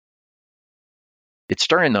it's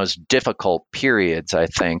during those difficult periods, I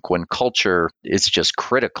think, when culture is just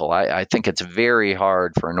critical. I think it's very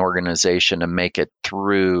hard for an organization to make it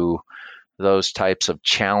through those types of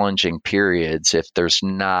challenging periods if there's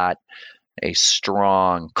not a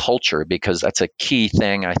strong culture, because that's a key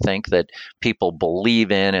thing, I think, that people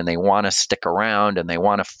believe in and they want to stick around and they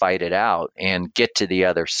want to fight it out and get to the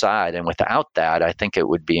other side. And without that, I think it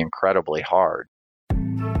would be incredibly hard.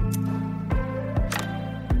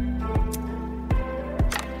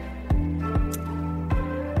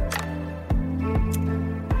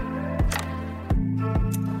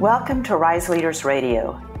 Welcome to Rise Leaders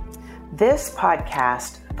Radio. This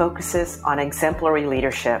podcast focuses on exemplary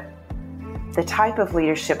leadership, the type of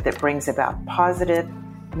leadership that brings about positive,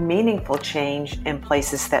 meaningful change in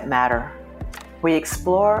places that matter. We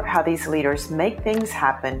explore how these leaders make things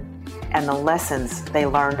happen and the lessons they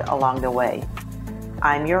learned along the way.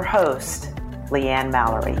 I'm your host, Leanne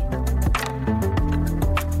Mallory.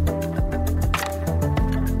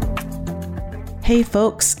 Hey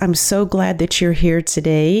folks, I'm so glad that you're here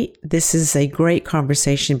today. This is a great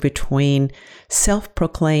conversation between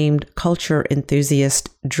self-proclaimed culture enthusiast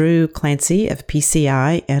Drew Clancy of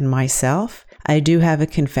PCI and myself. I do have a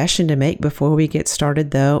confession to make before we get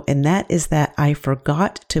started though, and that is that I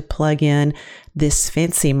forgot to plug in this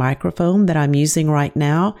fancy microphone that I'm using right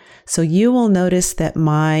now. So you will notice that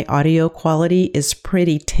my audio quality is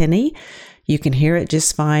pretty tinny. You can hear it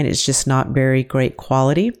just fine. It's just not very great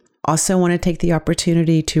quality. Also want to take the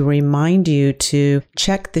opportunity to remind you to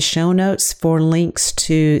check the show notes for links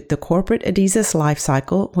to the corporate Adizes life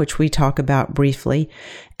cycle, which we talk about briefly,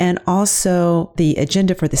 and also the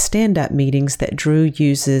agenda for the stand-up meetings that Drew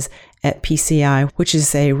uses at PCI, which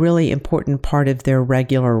is a really important part of their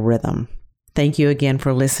regular rhythm. Thank you again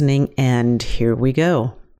for listening, and here we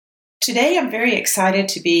go. Today, I'm very excited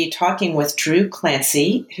to be talking with Drew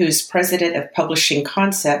Clancy, who's president of Publishing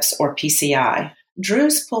Concepts, or PCI.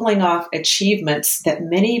 Drew's pulling off achievements that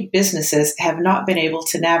many businesses have not been able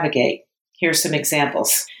to navigate. Here's some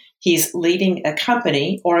examples. He's leading a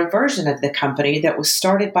company, or a version of the company, that was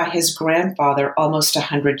started by his grandfather almost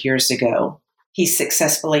 100 years ago. He's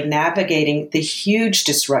successfully navigating the huge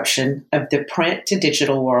disruption of the print to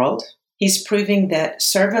digital world. He's proving that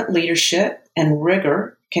servant leadership and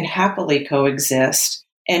rigor can happily coexist.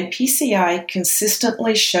 And PCI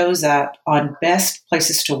consistently shows up on best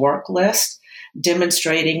places to work lists,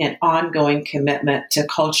 demonstrating an ongoing commitment to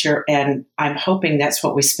culture. And I'm hoping that's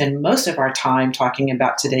what we spend most of our time talking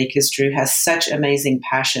about today, because Drew has such amazing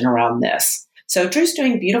passion around this. So Drew's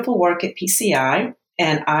doing beautiful work at PCI,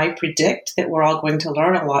 and I predict that we're all going to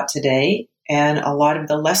learn a lot today. And a lot of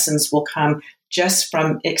the lessons will come just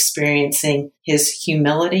from experiencing his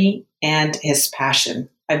humility and his passion.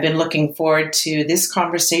 I've been looking forward to this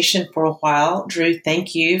conversation for a while. Drew,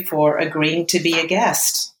 thank you for agreeing to be a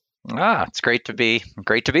guest. It's great to be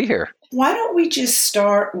here. Why don't we just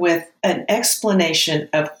start with an explanation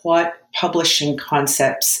of what Publishing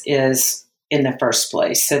Concepts is in the first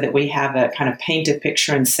place, so that we have a kind of paint a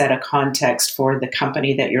picture and set a context for the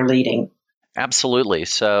company that you're leading? Absolutely.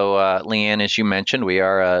 So, Leanne, as you mentioned, we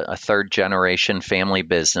are a third generation family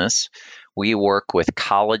business. We work with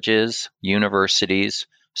colleges, universities,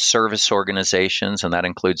 service organizations, and that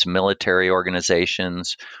includes military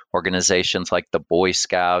organizations, organizations like the Boy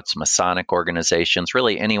Scouts, Masonic organizations,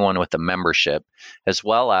 really anyone with a membership, as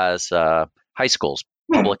well as high schools,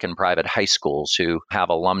 public and private high schools who have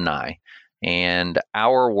alumni. And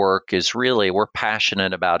our work is really, we're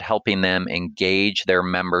passionate about helping them engage their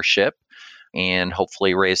membership and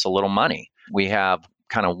hopefully raise a little money. We have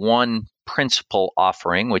kind of one principal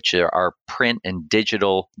offering, which are our print and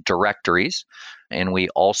digital directories. And we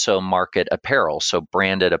also market apparel, so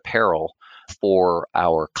branded apparel for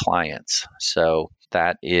our clients. So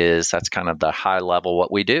that's kind of the high level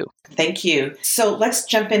what we do. Thank you. So let's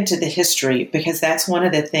jump into the history, because that's one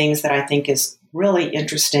of the things that I think is really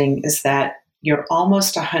interesting, is that you're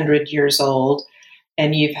almost 100 years old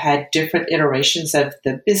and you've had different iterations of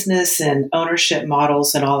the business and ownership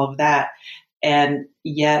models and all of that. And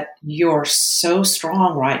yet you're so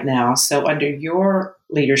strong right now. So under your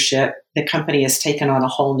leadership, the company has taken on a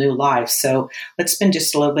whole new life. So let's spend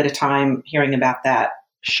just a little bit of time hearing about that.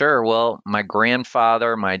 Sure. Well, my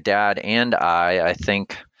grandfather, my dad, and I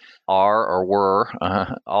think are or were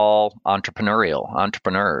all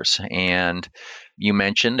entrepreneurs. And you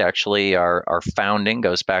mentioned actually our founding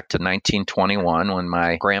goes back to 1921 when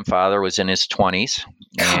my grandfather was in his 20s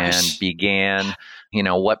and began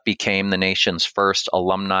what became the nation's first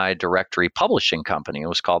alumni directory publishing company. It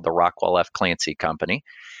was called the Rockwell F. Clancy Company.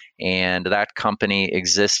 And that company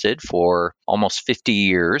existed for almost 50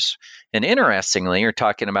 years. And interestingly, you're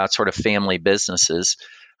talking about sort of family businesses.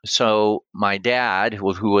 So my dad,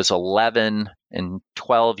 who was 11 and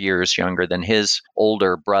 12 years younger than his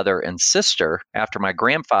older brother and sister, after my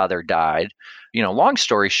grandfather died, long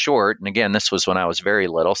story short, and again, this was when I was very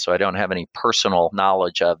little, so I don't have any personal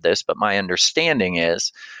knowledge of this, but my understanding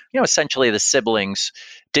is, essentially the siblings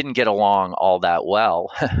didn't get along all that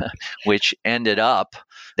well, which ended up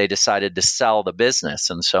they decided to sell the business.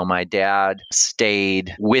 And so my dad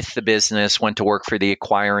stayed with the business, went to work for the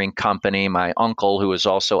acquiring company. My uncle, who was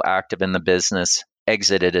also active in the business,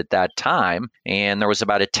 exited at that time. And there was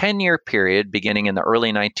about a 10-year period beginning in the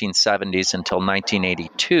early 1970s until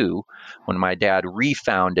 1982 when my dad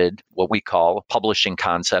refounded what we call Publishing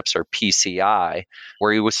Concepts, or PCI,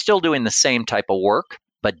 where he was still doing the same type of work,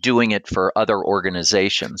 but doing it for other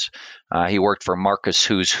organizations. He worked for Marcus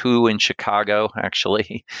Who's Who in Chicago,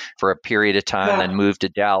 actually, for a period of time, then moved to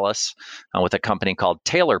Dallas with a company called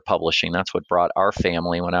Taylor Publishing. That's what brought our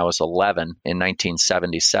family, when I was 11 in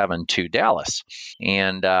 1977, to Dallas.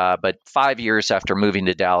 And but 5 years after moving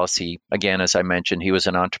to Dallas, he, again, as I mentioned, he was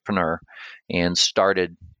an entrepreneur and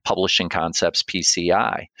started Publishing Concepts,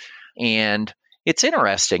 PCI. And it's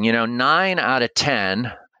interesting, 9 out of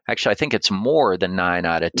 10, actually, I think it's more than 9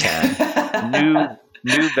 out of 10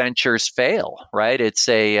 new ventures fail, right? It's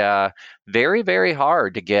a very, very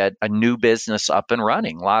hard to get a new business up and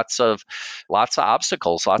running. Lots of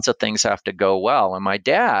obstacles, lots of things have to go well. And my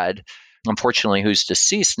dad, unfortunately, who's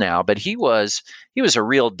deceased now, but he was a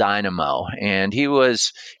real dynamo, and he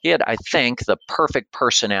had, I think, the perfect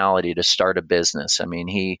personality to start a business. I mean,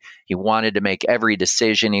 he wanted to make every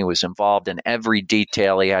decision. He was involved in every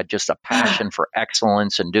detail. He had just a passion for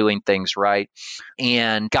excellence and doing things right,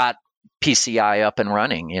 and got PCI up and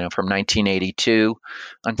running, from 1982.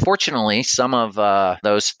 Unfortunately, some of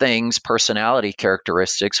those things, personality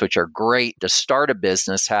characteristics, which are great to start a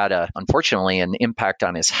business, had unfortunately an impact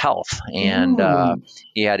on his health. And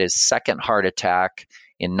he had his second heart attack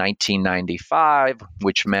in 1995,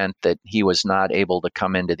 which meant that he was not able to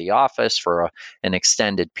come into the office for an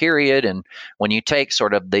extended period. And when you take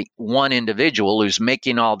sort of the one individual who's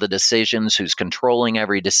making all the decisions, who's controlling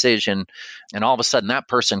every decision, and all of a sudden that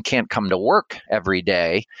person can't come to work every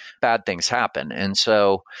day, bad things happen. And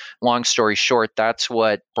so, long story short, that's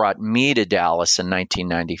what brought me to Dallas in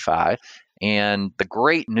 1995. And the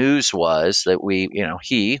great news was that we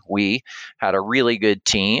had a really good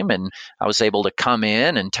team, and I was able to come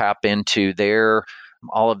in and tap into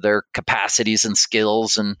all of their capacities and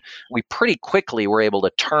skills. And we pretty quickly were able to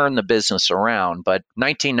turn the business around. But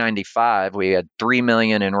 1995, we had $3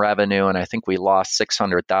 million in revenue, and I think we lost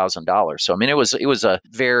 $600,000. So, I mean, it was a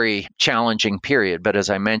very challenging period. But as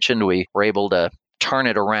I mentioned, we were able to turn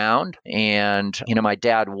it around. And, my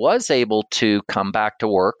dad was able to come back to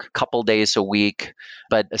work a couple days a week,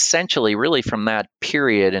 but essentially really from that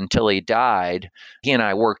period until he died, he and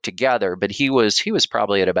I worked together, but he was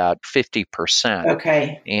probably at about 50%.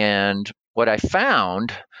 Okay. And what I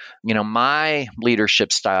found, my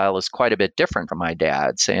leadership style is quite a bit different from my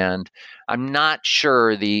dad's. And I'm not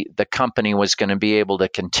sure the company was going to be able to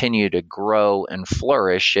continue to grow and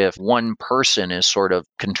flourish if one person is sort of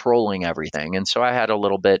controlling everything. And so I had a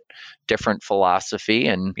little bit different philosophy.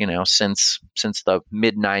 And, since the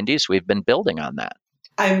mid 90s, we've been building on that.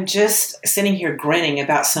 I'm just sitting here grinning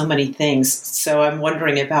about so many things. So I'm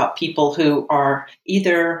wondering about people who are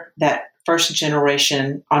either that first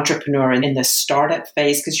generation entrepreneur in the startup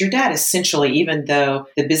phase, because your dad essentially, even though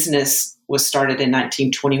the business was started in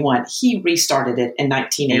 1921, he restarted it in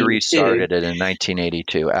 1982. He restarted it in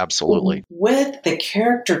 1982, absolutely. With the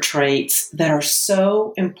character traits that are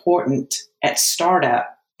so important at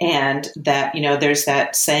startup, and that, there's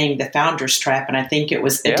that saying, the founder's trap, and I think it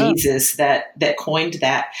was Adidas that coined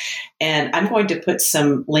that. And I'm going to put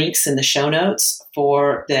some links in the show notes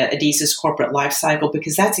for the Adidas corporate life cycle,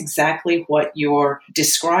 because that's exactly what you're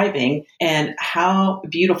describing, and how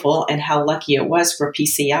beautiful and how lucky it was for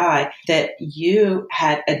PCI that you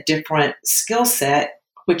had a different skill set,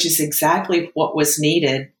 which is exactly what was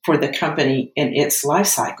needed for the company in its life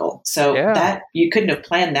cycle. So that you couldn't have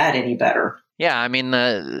planned that any better. Yeah, I mean,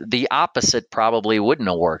 the opposite probably wouldn't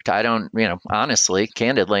have worked. I don't, honestly,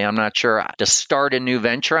 candidly, I'm not sure to start a new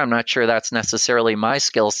venture. I'm not sure that's necessarily my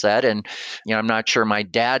skill set. And, I'm not sure my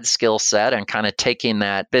dad's skill set and kind of taking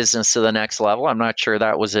that business to the next level, I'm not sure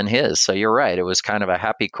that was in his. So you're right. It was kind of a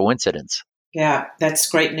happy coincidence. Yeah, that's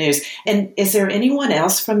great news. And is there anyone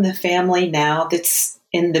else from the family now that's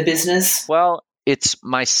in the business? Well, It's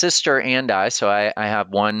my sister and I. So I have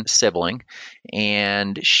one sibling,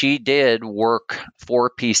 and she did work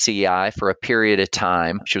for PCI for a period of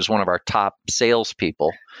time. She was one of our top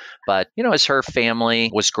salespeople. But, as her family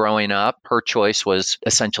was growing up, her choice was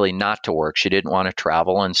essentially not to work. She didn't want to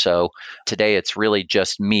travel. And so today it's really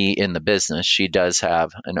just me in the business. She does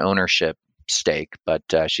have an ownership stake, but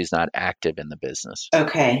she's not active in the business.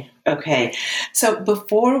 Okay. So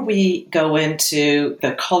before we go into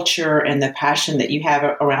the culture and the passion that you have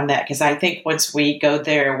around that, because I think once we go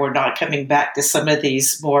there, we're not coming back to some of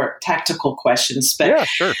these more tactical questions. But yeah,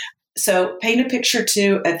 sure. So paint a picture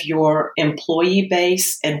too of your employee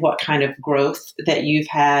base and what kind of growth that you've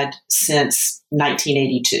had since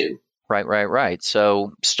 1982. Right.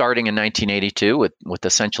 So starting in 1982 with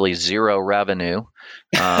essentially zero revenue,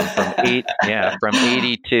 from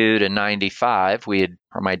 82 to 95,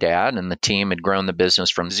 my dad and the team had grown the business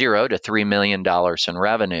from zero to $3 million in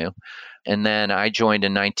revenue. And then I joined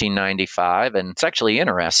in 1995, and it's actually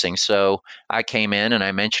interesting. So I came in and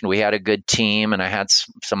I mentioned we had a good team, and I had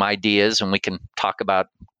some ideas, and we can talk about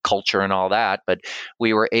culture and all that. But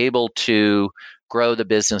we were able to grow the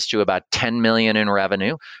business to about 10 million in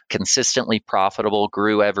revenue, consistently profitable,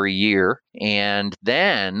 grew every year. And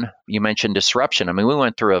then you mentioned disruption. I mean, we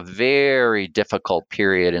went through a very difficult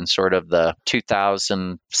period in sort of the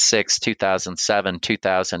 2006, 2007,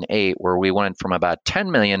 2008, where we went from about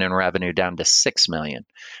 10 million in revenue down to 6 million.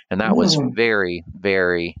 And that was very,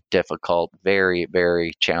 very difficult, very,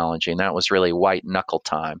 very challenging. That was really white knuckle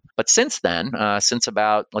time. But since then, since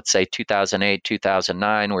about, let's say 2008,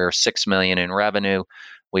 2009, we were 6 million in revenue.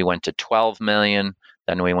 We went to 12 million.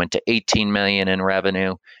 Then we went to 18 million in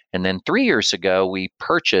revenue. And then 3 years ago, we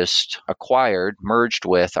acquired, merged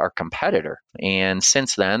with our competitor. And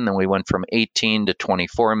since then we went from 18 to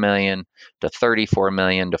 24 million to 34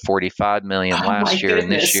 million to 45 million last year.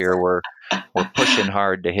 And this year we're pushing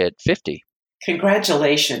hard to hit 50.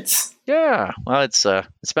 Congratulations. Yeah, well, it's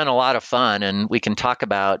been a lot of fun, and we can talk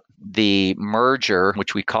about the merger,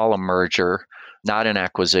 which we call a merger, not an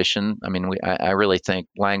acquisition. I mean, I really think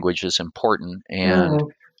language is important. And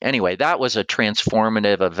anyway, that was a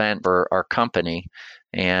transformative event for our company.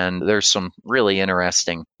 And there's some really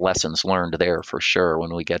interesting lessons learned there for sure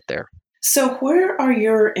when we get there. So where are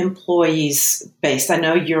your employees based? I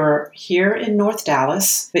know you're here in North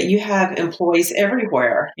Dallas, but you have employees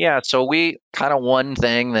everywhere. Yeah, so we kind of one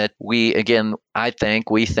thing that we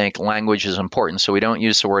think language is important. So we don't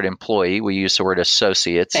use the word employee, we use the word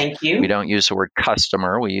associates. Thank you. We don't use the word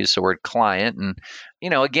customer, we use the word client. And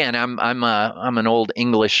again, I'm an old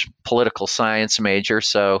English political science major,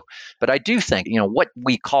 but I do think, what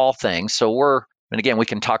we call things. And again, we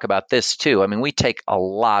can talk about this too. I mean, we take a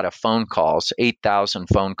lot of phone calls, 8,000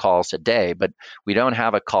 phone calls a day, but we don't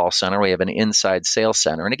have a call center. We have an inside sales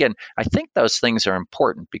center. And again, I think those things are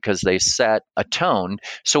important because they set a tone.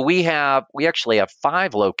 So we actually have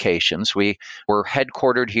 5 locations. We're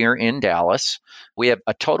headquartered here in Dallas. We have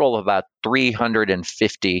a total of about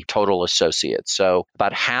 350 total associates. So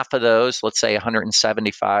about half of those, let's say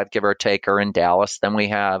 175, give or take, are in Dallas. Then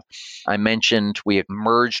I mentioned we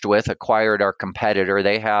acquired our competitor.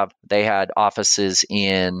 They had offices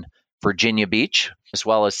in Virginia Beach as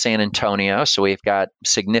well as San Antonio. So we've got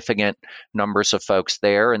significant numbers of folks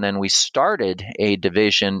there. And then we started a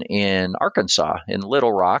division in Arkansas, in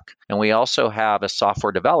Little Rock. And we also have a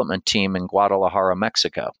software development team in Guadalajara,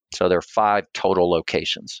 Mexico. So there are 5 total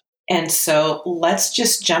locations. And so let's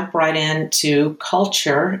just jump right into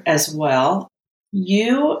culture as well.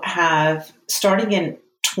 You have, starting in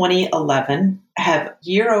 2011, have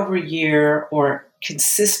year over year or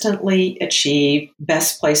consistently achieved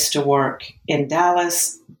best place to work in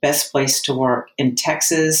Dallas, best place to work in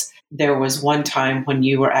Texas. There was one time when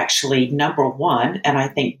you were actually number 1, and I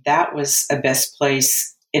think that was a best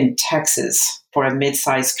place in Texas for a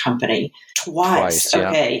mid-sized company. Twice. Yeah.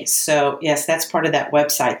 Okay. So yes, that's part of that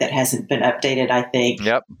website that hasn't been updated, I think.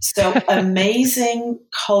 Yep. So amazing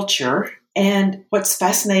culture. And what's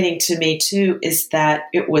fascinating to me too is that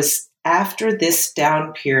it was after this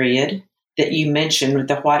down period that you mentioned with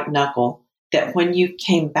the white knuckle, that when you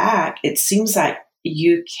came back, it seems like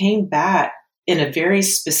you came back in a very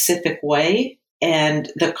specific way. And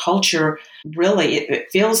the culture really, it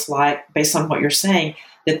feels like, based on what you're saying,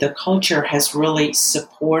 that the culture has really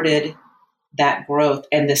supported that growth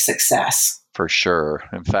and the success. For sure.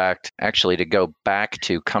 In fact, actually, to go back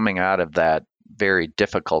to coming out of that very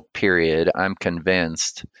difficult period, I'm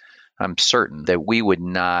certain that we would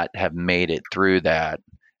not have made it through that,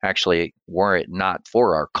 actually, were it not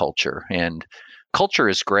for our culture. And culture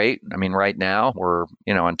is great. I mean, right now we're,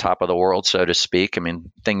 on top of the world, so to speak. I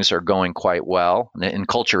mean, things are going quite well, and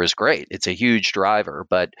culture is great. It's a huge driver,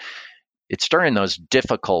 but it's during those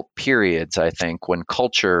difficult periods, I think, when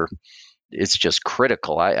culture is just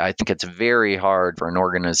critical. I think it's very hard for an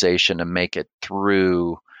organization to make it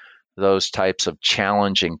through those types of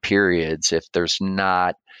challenging periods if there's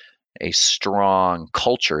not a strong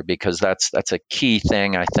culture, because that's a key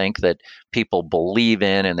thing, I think, that people believe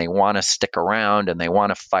in, and they want to stick around and they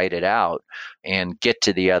want to fight it out and get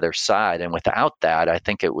to the other side. And without that, I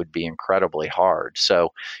think it would be incredibly hard.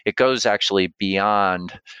 So it goes actually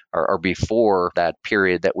beyond or before that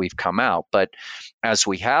period that we've come out. But as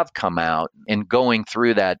we have come out and going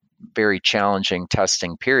through that very challenging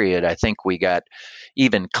testing period, I think we got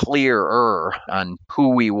even clearer on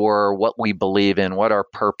who we were, what we believe in, what our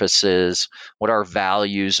purpose is, what our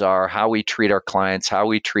values are, how we treat our clients, how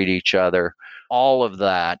we treat each other. All of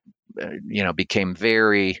that, became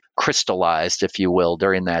very crystallized, if you will,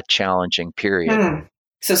 during that challenging period.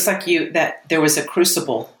 So it's like that there was a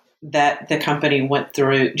crucible that the company went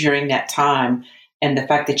through during that time. And the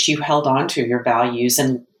fact that you held on to your values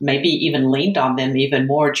and maybe even leaned on them even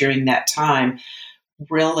more during that time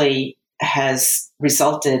really has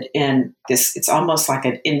resulted in this. It's almost like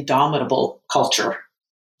an indomitable culture.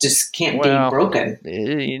 Just can't be broken.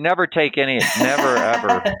 You never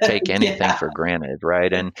ever take anything for granted,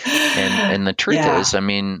 right? And the truth is, I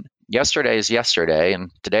mean, yesterday is yesterday,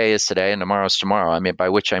 and today is today, and tomorrow is tomorrow. I mean, by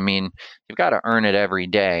which I mean you've got to earn it every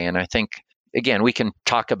day. And I think, again,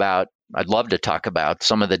 I'd love to talk about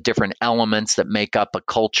some of the different elements that make up a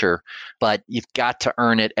culture, but you've got to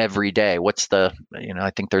earn it every day.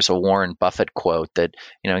 I think there's a Warren Buffett quote that,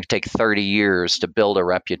 it take 30 years to build a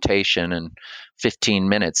reputation and 15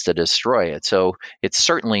 minutes to destroy it. So it's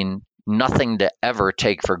certainly nothing to ever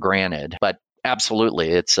take for granted, but absolutely,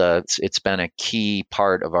 it's been a key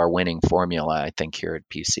part of our winning formula, I think, here at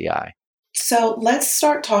PCI. So let's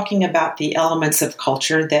start talking about the elements of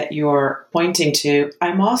culture that you're pointing to.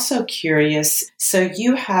 I'm also curious. So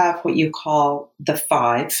you have what you call the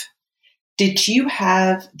 5. Did you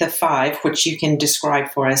have the 5, which you can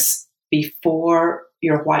describe for us, before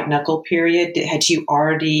your white knuckle period? Had you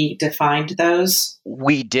already defined those?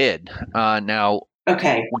 We did. Now,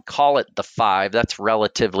 okay, we call it the 5. That's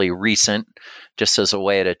relatively recent, just as a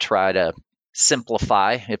way to try to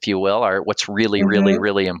simplify, if you will, or what's really, really,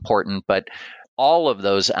 really important. But all of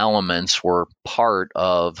those elements were part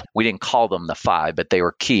of, we didn't call them the 5, but they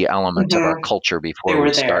were key elements of our culture before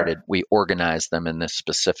we started. We organized them in this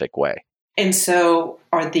specific way. And so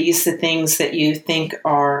are these the things that you think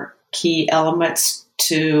are key elements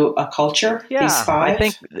to a culture? Yeah, these 5? I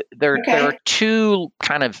think there are 2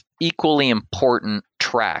 kind of equally important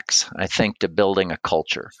tracks, I think, to building a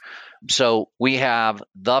culture. So we have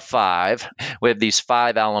the 5, we have these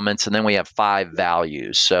 5 elements, and then we have 5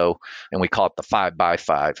 values. So, and we call it the 5 by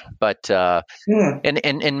 5. But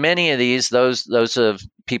in many of these, those of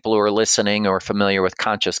people who are listening or familiar with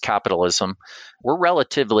conscious capitalism, we're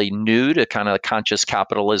relatively new to kind of the conscious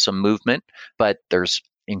capitalism movement, but there's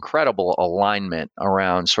incredible alignment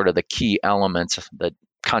around sort of the key elements that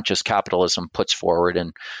conscious capitalism puts forward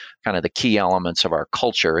and kind of the key elements of our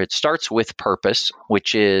culture. It starts with purpose,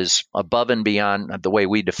 which is above and beyond, the way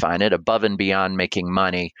we define it, above and beyond making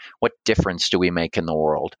money. What difference do we make in the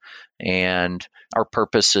world? And our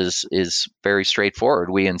purpose is very straightforward.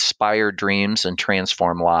 We inspire dreams and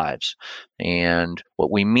transform lives. And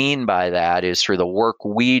what we mean by that is through the work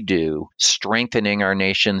we do, strengthening our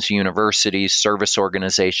nation's universities, service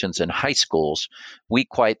organizations, and high schools, we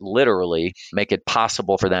quite literally make it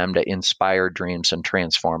possible for them to inspire dreams and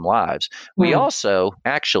transform lives. We also,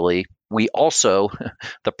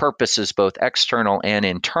 the purpose is both external and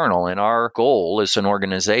internal. And our goal as an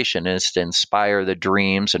organization is to inspire the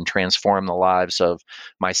dreams and transform the lives of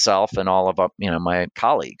myself and all of my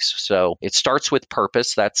colleagues. So it starts with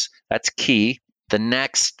purpose. That's key. The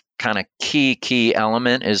next kind of key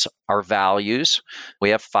element is our values. We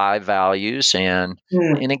have 5 values. And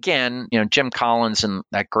again, Jim Collins in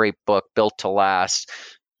that great book, Built to Last,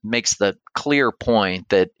 makes the clear point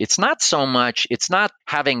that it's not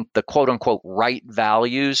having the quote unquote right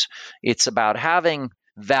values. It's about having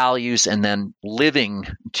values and then living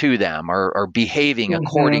to them or behaving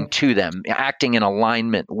according to them, acting in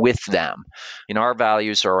alignment with them. Our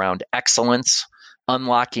values are around excellence,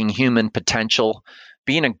 unlocking human potential.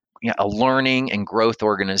 Being a learning and growth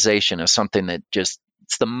organization is something that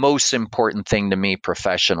it's the most important thing to me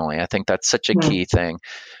professionally. I think that's such a key thing.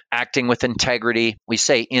 acting with integrity. We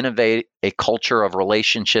say innovate a culture of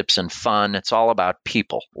relationships and fun. It's all about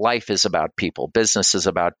people. Life is about people. Business is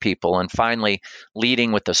about people. And finally,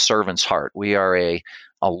 leading with a servant's heart. We are a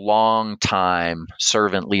long time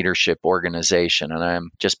servant leadership organization. And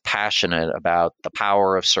I'm just passionate about the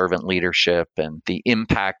power of servant leadership and the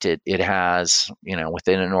impact it has,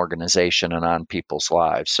 within an organization and on people's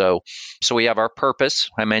lives. So we have our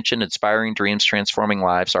purpose. I mentioned inspiring dreams, transforming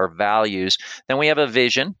lives, our values. Then we have a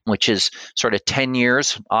vision, which is sort of 10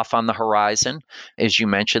 years off on the horizon. As you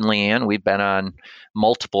mentioned, Leanne, we've been on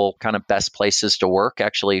multiple kind of best places to work,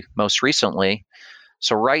 actually, most recently.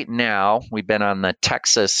 So right now, we've been on the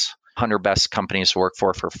Texas 100 Best Companies to Work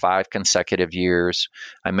for 5 consecutive years.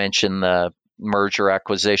 I mentioned the merger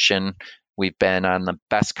acquisition. We've been on the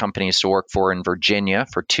Best Companies to Work for in Virginia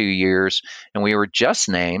for 2 years. And we were just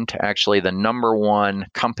named actually the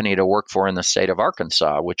 #1 company to work for in the state of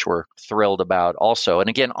Arkansas, which we're thrilled about also. And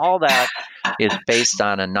again, all that is based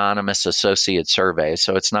on anonymous associate surveys.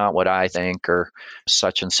 So it's not what I think or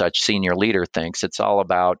such and such senior leader thinks. It's all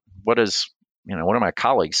about what do my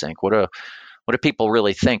colleagues think? What do people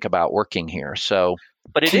really think about working here? So,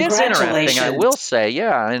 but it is interesting, I will say,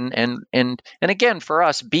 yeah. And again, for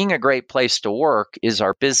us, being a great place to work is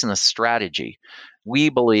our business strategy. We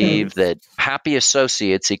believe that happy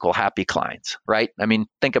associates equal happy clients, right? I mean,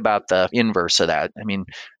 think about the inverse of that. I mean,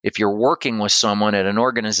 if you're working with someone at an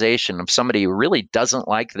organization of somebody who really doesn't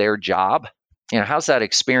like their job, how's that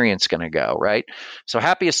experience going to go, right? So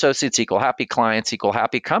happy associates equal happy clients equal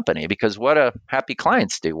happy company, because what do happy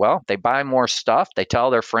clients do? Well, they buy more stuff. They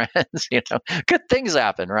tell their friends, good things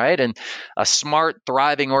happen, right? And a smart,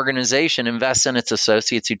 thriving organization invests in its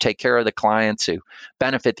associates who take care of the clients, who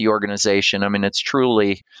benefit the organization. I mean, it's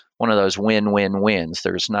truly one of those win-win-wins.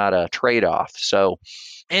 There's not a trade-off. So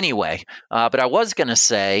anyway, but I was going to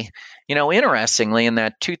say, interestingly, in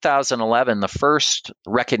that 2011, the first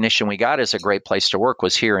recognition we got as a great place to work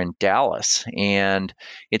was here in Dallas. And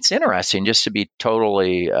it's interesting, just to be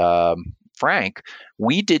totally frank,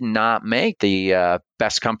 we did not make the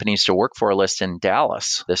best companies to work for list in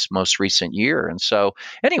Dallas this most recent year. And so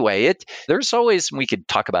anyway, there's always, we could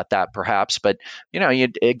talk about that perhaps, but you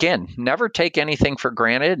again, never take anything for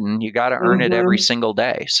granted, and you got to earn it every single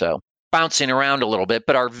day. So bouncing around a little bit,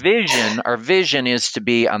 but our vision is to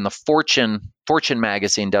be on the Fortune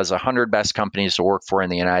magazine does 100 best companies to work for in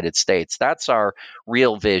the United States. That's our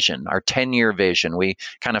real vision, our 10-year vision. We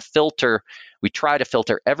try to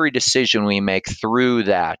filter every decision we make through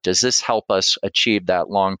that. Does this help us achieve that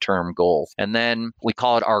long-term goal? And then we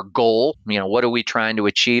call it our goal. What are we trying to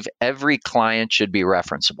achieve? Every client should be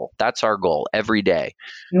referenceable. That's our goal every day.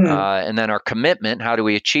 And then our commitment, how do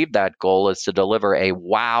we achieve that goal, is to deliver a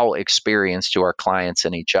wow experience to our clients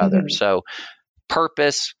and each other. So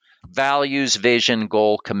purpose, values, vision,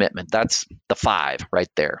 goal, commitment. That's the 5 right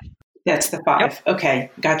there. That's the 5. Yep.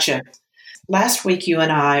 Okay, gotcha. Last week, you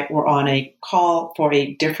and I were on a call for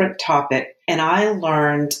a different topic, and I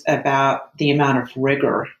learned about the amount of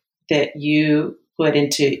rigor that you put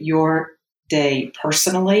into your day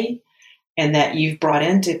personally and that you've brought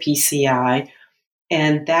into PCI,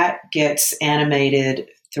 and that gets animated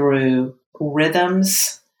through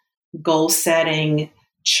rhythms, goal setting,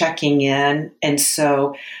 checking in. And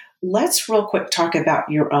so let's real quick talk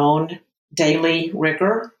about your own daily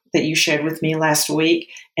rigor that you shared with me last week,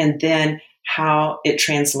 and then how it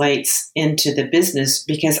translates into the business,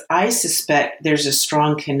 because I suspect there's a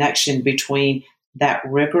strong connection between that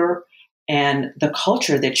rigor and the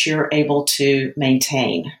culture that you're able to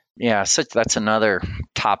maintain. Yeah, so that's another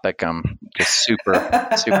topic I'm just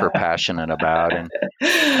super passionate about. And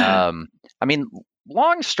I mean,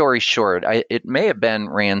 long story short, it may have been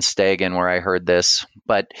Rand Stagen where I heard this,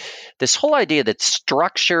 but this whole idea that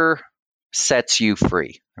structure sets you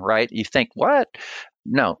free, right? You think, what?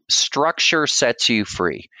 No, structure sets you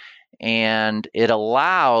free. And it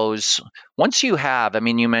allows, once you have,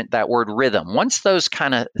 you meant that word rhythm, once those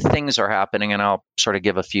kind of things are happening, and I'll sort of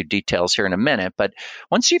give a few details here in a minute, but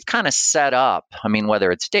once you've kind of set up,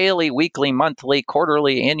 whether it's daily, weekly, monthly,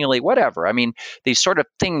 quarterly, annually, whatever, these sort of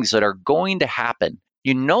things that are going to happen,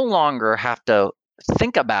 you no longer have to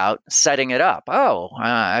think about setting it up.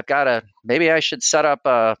 Maybe I should set up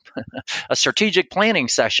a strategic planning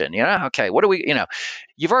session. Okay, what do we,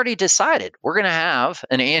 you've already decided we're going to have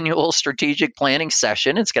an annual strategic planning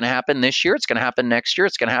session. It's going to happen this year. It's going to happen next year.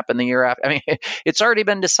 It's going to happen the year after. It's already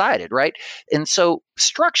been decided, right? And so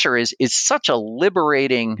structure is such a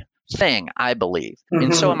liberating thing, I believe.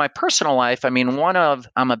 And so in my personal life, I'm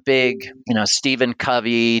a big, Stephen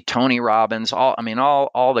Covey, Tony Robbins,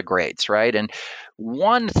 all the greats, right? And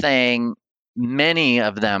one thing many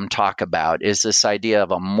of them talk about is this idea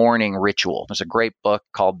of a morning ritual. There's a great book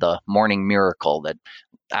called The Morning Miracle that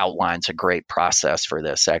outlines a great process for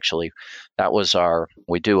this. Actually,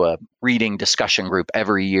 we do a reading discussion group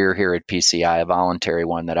every year here at PCI, a voluntary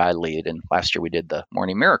one that I lead. And last year we did the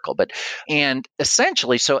Morning Miracle. And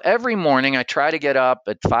essentially, so every morning I try to get up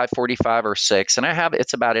at 5:45 or 6, and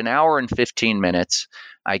it's about an hour and 15 minutes.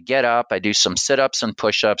 I get up, I do some sit-ups and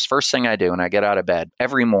push-ups. First thing I do when I get out of bed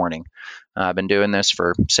every morning. I've been doing this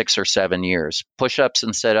for 6 or 7 years. Push-ups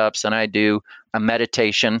and sit-ups, and I do a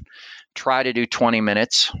meditation. Try to do 20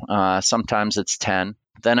 minutes. Sometimes it's 10.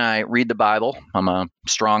 Then I read the Bible. I'm a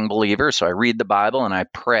strong believer, so I read the Bible and I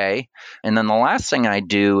pray. And then the last thing I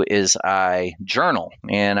do is I journal.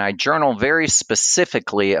 And I journal very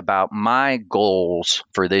specifically about my goals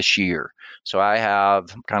for this year. So I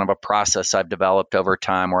have kind of a process I've developed over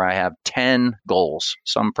time where I have 10 goals,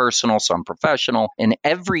 some personal, some professional. And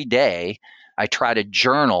every day, I try to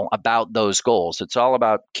journal about those goals. It's all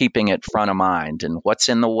about keeping it front of mind and what's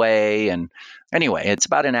in the way. And anyway, it's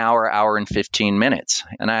about an hour and 15 minutes.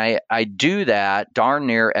 And I do that darn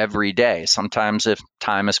near every day. Sometimes if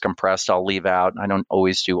time is compressed, I'll leave out. I don't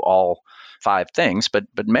always do all 5 things, but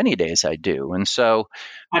many days I do. And so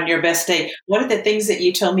on your best day, one of the things that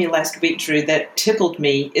you told me last week, Drew, that tickled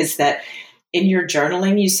me is that in your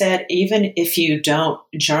journaling, you said, even if you don't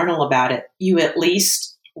journal about it, you at least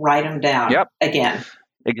write them down again.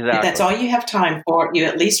 Exactly. If that's all you have time for, you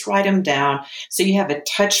at least write them down so you have a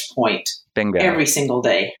touch point every single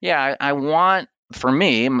day. Yeah, I want, for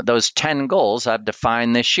me, those 10 goals I've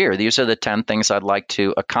defined this year. These are the 10 things I'd like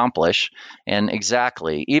to accomplish. And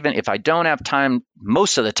exactly, even if I don't have time,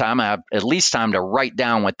 most of the time I have at least time to write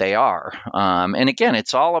down what they are. And again,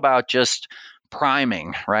 it's all about just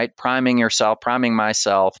priming, right? Priming yourself, priming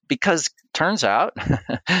myself, because turns out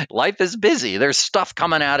life is busy. There's stuff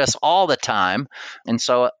coming at us all the time. And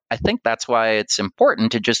so I think that's why it's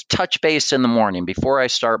important to just touch base in the morning before I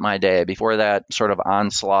start my day, before that sort of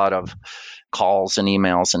onslaught of calls and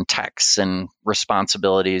emails and texts and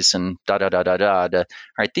responsibilities and All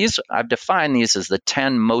right, I've defined these as the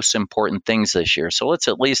 10 most important things this year. So let's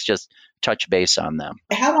at least just touch base on them.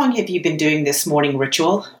 How long have you been doing this morning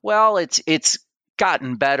ritual? Well, it's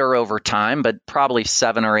gotten better over time, but probably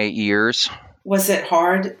 7 or 8 years. Was it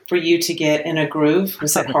hard for you to get in a groove?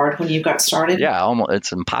 Was it hard when you got started? Yeah, almost.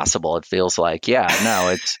 It's impossible. It feels like,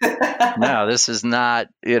 no, this is not,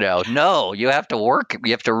 no, you have to work.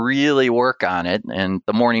 You have to really work on it. And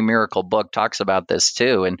the Morning Miracle book talks about this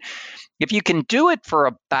too. And if you can do it for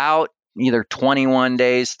about either 21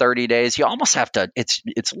 days, 30 days, you almost have to, it's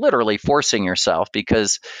literally forcing yourself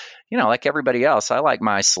because, like everybody else, I like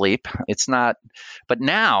my sleep. It's not, but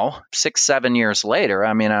now 6, 7 years later,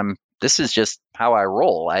 this is just how I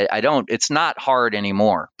roll. It's not hard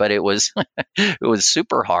anymore, but it was, it was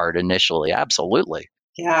super hard initially. Absolutely.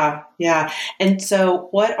 Yeah. Yeah. And so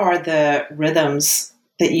what are the rhythms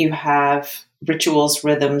that you have,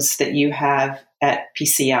 rhythms that you have at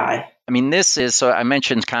PCI? So I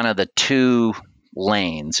mentioned kind of the 2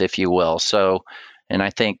 lanes, if you will. So, and I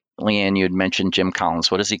think Leanne, you had mentioned Jim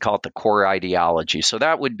Collins. What does he call it? The core ideology. So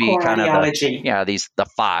that would be core kind ideology. Of the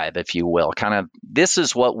 5, if you will. Kind of, this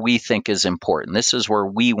is what we think is important. This is where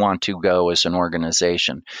we want to go as an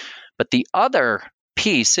organization. But the other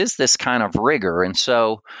piece is this kind of rigor. And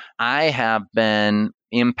so I have been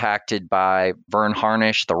impacted by Verne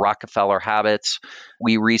Harnish, the Rockefeller Habits.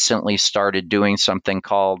 We recently started doing something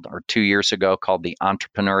called, or 2 years ago, called the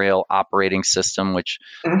Entrepreneurial Operating System, which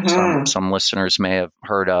some listeners may have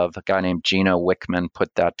heard of. A guy named Gino Wickman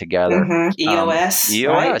put that together. EOS.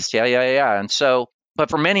 EOS, right? Yeah. And so, but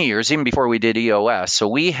for many years, even before we did EOS, so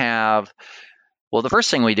we have, the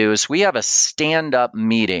first thing we do is we have a stand-up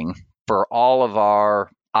meeting for all of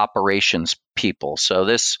our operations people. So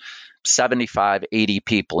this 75, 80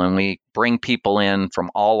 people, and we bring people in from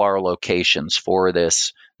all our locations for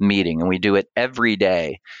this meeting, and we do it every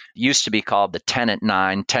day. It used to be called the 10 at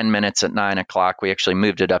 9, 10 minutes at 9 o'clock. We actually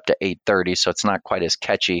moved it up to 8:30, so it's not quite as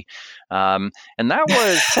catchy. And that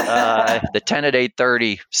was the 10 at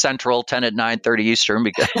 8:30 Central, 10 at 9:30 Eastern,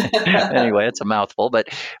 because anyway, it's a mouthful. But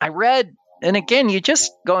I read, and again, you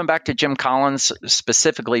just going back to Jim Collins,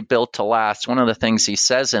 specifically Built to Last, one of the things he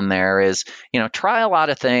says in there is, try a lot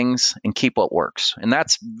of things and keep what works. And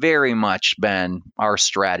that's very much been our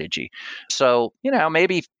strategy. So,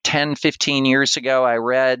 maybe 10, 15 years ago, I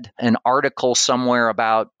read an article somewhere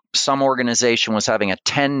about some organization was having a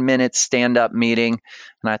 10-minute stand-up meeting.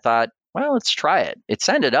 And I thought, well, let's try it. It's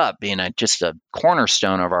ended up being just a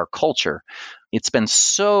cornerstone of our culture. It's been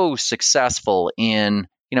so successful in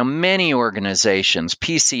many organizations,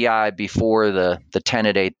 PCI before the 10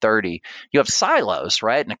 at 8:30, you have silos,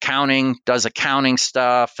 right? And accounting does accounting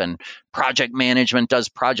stuff, and project management does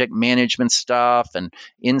project management stuff, and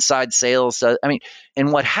inside sales does,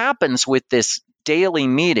 and what happens with this daily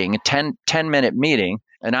meeting, a 10-minute meeting,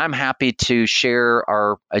 and I'm happy to share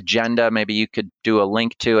our agenda. Maybe you could do a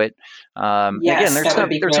link to it. Yes, Again, that would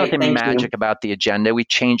be there's great. nothing Thank magic you. about the agenda. We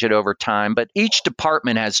change it over time, but each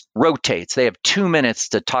department rotates. They have 2 minutes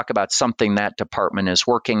to talk about something that department is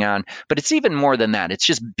working on. But it's even more than that. It's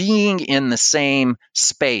just being in the same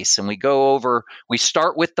space. And we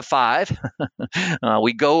start with the 5.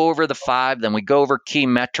 We go over the 5, then we go over key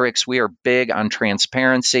metrics. We are big on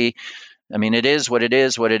transparency. It is what it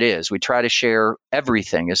is, what it is. We try to share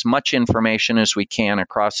everything, as much information as we can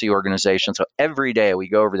across the organization. So every day we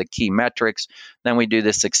go over the key metrics. Then we do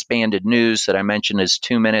this expanded news that I mentioned is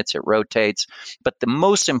 2 minutes. It rotates. But the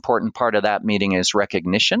most important part of that meeting is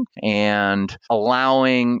recognition and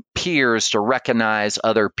allowing peers to recognize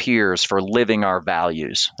other peers for living our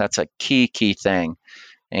values. That's a key thing.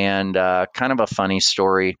 And kind of a funny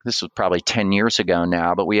story. This was probably 10 years ago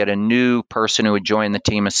now, but we had a new person who had joined the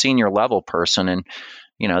team, a senior level person. And,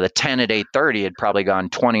 the 10 at 8:30 had probably gone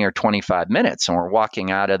 20 or 25 minutes. And we're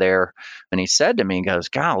walking out of there. And he said to me, he goes,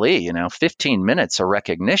 golly, 15 minutes of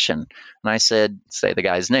recognition. And I said, say the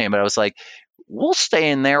guy's name, but I was like, we'll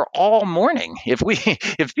stay in there all morning. If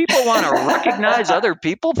people want to recognize other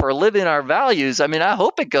people for living our values, I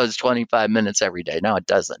hope it goes 25 minutes every day. No, it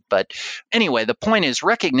doesn't. But anyway, the point is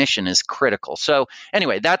recognition is critical. So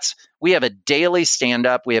anyway, we have a daily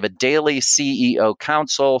stand-up. We have a daily CEO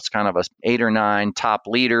council. It's kind of 8 or 9 top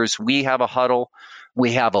leaders. We have a huddle.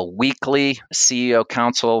 We have a weekly CEO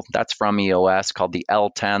council. That's from EOS, called the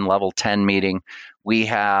L10, Level 10 meeting. We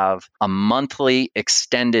have a monthly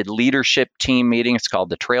extended leadership team meeting. It's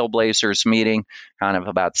called the Trailblazers meeting, kind of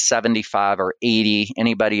about 75 or 80.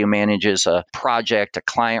 Anybody who manages a project, a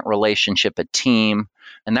client relationship, a team.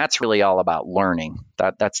 And that's really all about learning.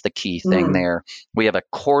 That's the key thing there. We have a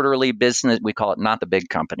quarterly business. We call it Not the Big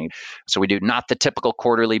Company. So we do not the typical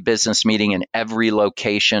quarterly business meeting in every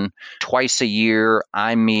location. Twice a year,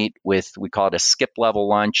 I meet with, we call it a skip level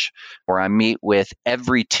lunch, where I meet with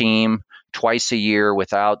every team twice a year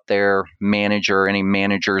without their manager, any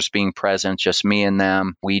managers being present, just me and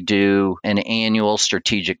them. We do an annual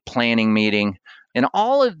strategic planning meeting. And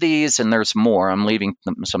all of these, and there's more, I'm leaving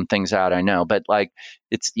some things out, I know, but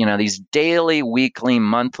it's, these daily, weekly,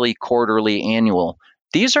 monthly, quarterly, annual,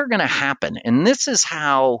 these are going to happen. And this is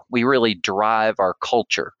how we really drive our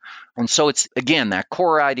culture. And so it's, again, that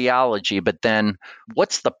core ideology, but then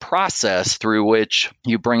what's the process through which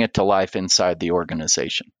you bring it to life inside the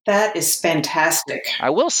organization? That is fantastic. I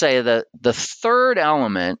will say that the third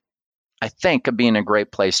element, I think, of being a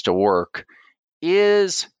great place to work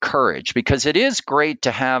is courage, because it is great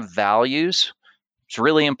to have values. It's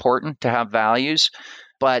really important to have values,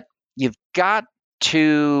 but you've got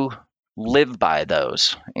to live by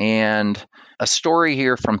those. And a story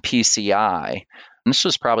here from PCI, and this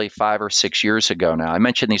was probably 5 or 6 years ago now. I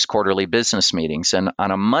mentioned these quarterly business meetings, and on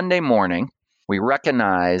a Monday morning, we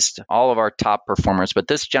recognized all of our top performers, but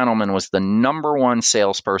this gentleman was the number 1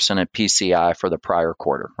 salesperson at PCI for the prior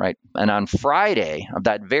quarter, right? And on Friday of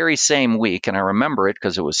that very same week, and I remember it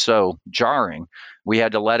because it was so jarring, we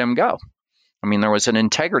had to let him go. There was an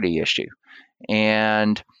integrity issue.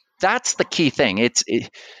 And that's the key thing. It's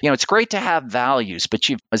great to have values, but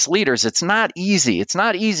as leaders, it's not easy. It's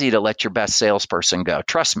not easy to let your best salesperson go.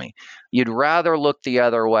 Trust me. You'd rather look the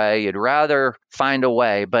other way. You'd rather find a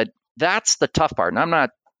way, but that's the tough part. And I'm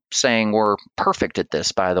not saying we're perfect at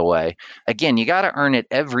this, by the way. Again, you got to earn it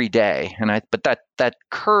every day. But that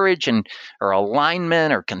courage or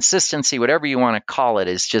alignment or consistency, whatever you want to call it,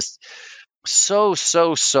 is just so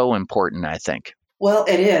important, I think. Well,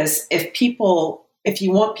 it is. If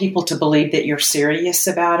you want people to believe that you're serious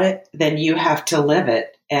about it, then you have to live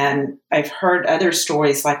it. And I've heard other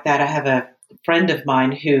stories like that. I have a friend of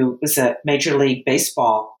mine who was a Major League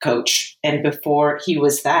Baseball coach. And before he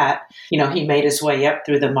was that, he made his way up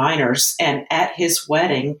through the minors. And at his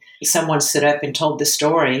wedding, someone stood up and told the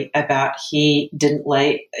story about he didn't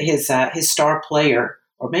lay his star player,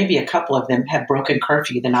 or maybe a couple of them, had broken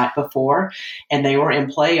curfew the night before, and they were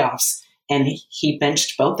in playoffs. And he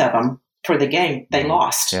benched both of them for the game. They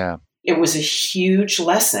lost. Yeah. It was a huge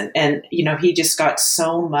lesson. And, he just got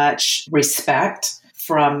so much respect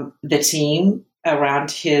from the team around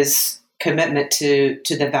his commitment to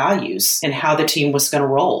the values and how the team was going to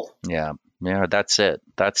roll. Yeah. Yeah. That's it.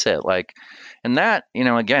 And that,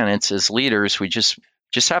 again, it's as leaders, we just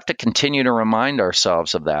have to continue to remind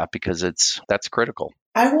ourselves of that, because that's critical.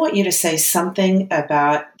 I want you to say something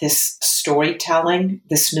about this storytelling,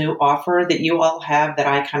 this new offer that you all have that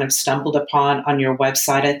I kind of stumbled upon on your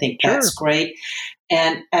website. I think Sure. that's great.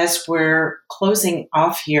 And as we're closing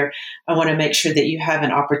off here, I want to make sure that you have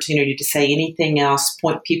an opportunity to say anything else,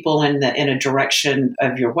 point people in a direction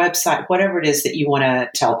of your website, whatever it is that you want to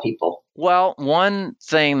tell people. Well, one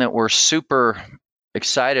thing that we're super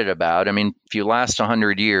excited about, I mean, if you last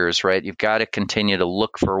 100 years, right, you've got to continue to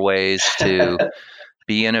look for ways to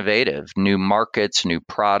be innovative, new markets, new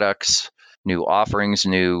products, new offerings,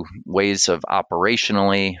 new ways of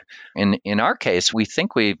operationally. In our case, we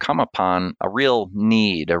think we've come upon a real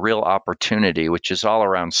need, a real opportunity, which is all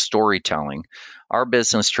around storytelling. Our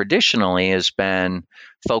business traditionally has been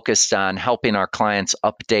focused on helping our clients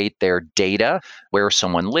update their data, where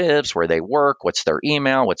someone lives, where they work, what's their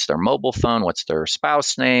email, what's their mobile phone, what's their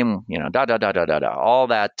spouse name, all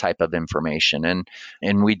that type of information.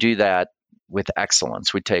 And we do that with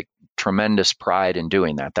excellence. We take tremendous pride in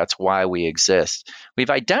doing that. That's why we exist. We've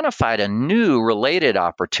identified a new related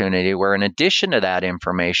opportunity where, in addition to that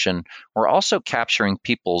information, we're also capturing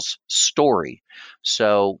people's story.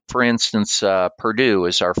 So, for instance, Purdue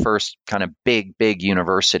is our first kind of big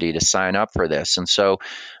university to sign up for this. And so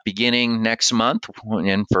beginning next month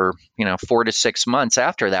and for 4 to 6 months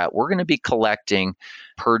after that, we're going to be collecting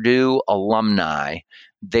Purdue alumni,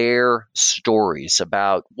 their stories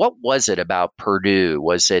about what was it about Purdue?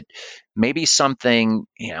 Was it maybe something,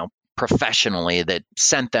 professionally that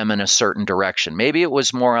sent them in a certain direction? Maybe it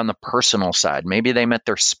was more on the personal side. Maybe they met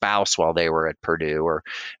their spouse while they were at Purdue or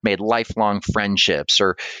made lifelong friendships,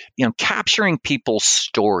 or, capturing people's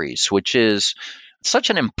stories, which is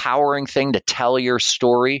such an empowering thing to tell your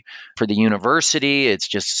story for the university. It's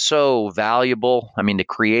just so valuable. I mean, to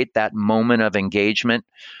create that moment of engagement.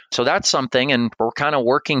 So that's something, and we're kind of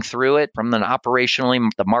working through it from the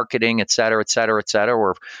operationally, the marketing, et cetera, et cetera, et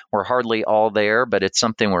cetera. We're hardly all there, but it's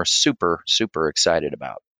something we're super, super excited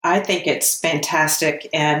about. I think it's fantastic,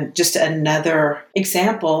 and just another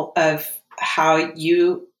example of how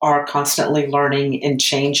you are constantly learning and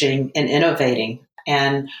changing and innovating.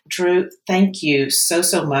 And Drew, thank you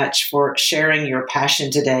so much for sharing your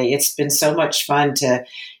passion today. It's been so much fun to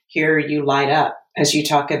hear you light up as you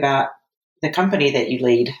talk about the company that you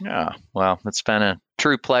lead. Yeah, well, it's been a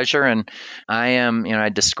true pleasure. And I am, I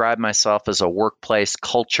describe myself as a workplace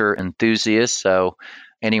culture enthusiast. So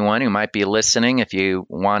anyone who might be listening, if you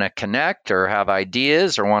want to connect or have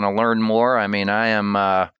ideas or want to learn more, I mean,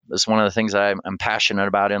 it's one of the things I'm passionate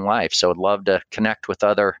about in life. So I'd love to connect with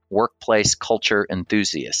other workplace culture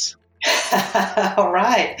enthusiasts. All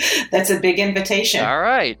right. That's a big invitation. All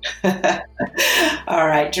right. All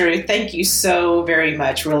right, Drew. Thank you so very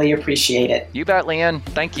much. Really appreciate it. You bet, Leanne.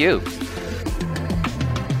 Thank you.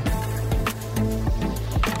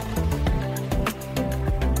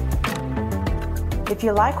 If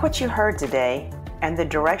you like what you heard today and the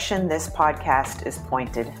direction this podcast is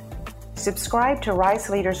pointed, subscribe to Rise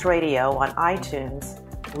Leaders Radio on iTunes,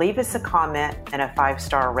 leave us a comment and a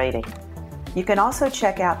 5-star rating. You can also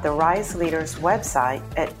check out the Rise Leaders website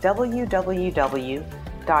at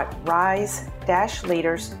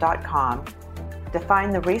www.rise-leaders.com to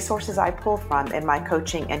find the resources I pull from in my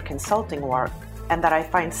coaching and consulting work and that I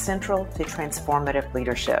find central to transformative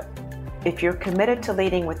leadership. If you're committed to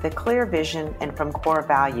leading with a clear vision and from core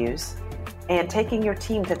values and taking your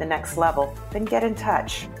team to the next level, then get in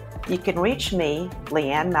touch. You can reach me,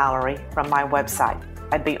 Leanne Mallory, from my website.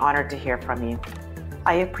 I'd be honored to hear from you.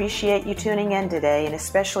 I appreciate you tuning in today, and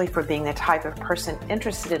especially for being the type of person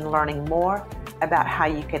interested in learning more about how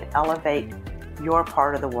you can elevate your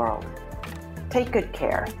part of the world. Take good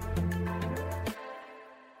care.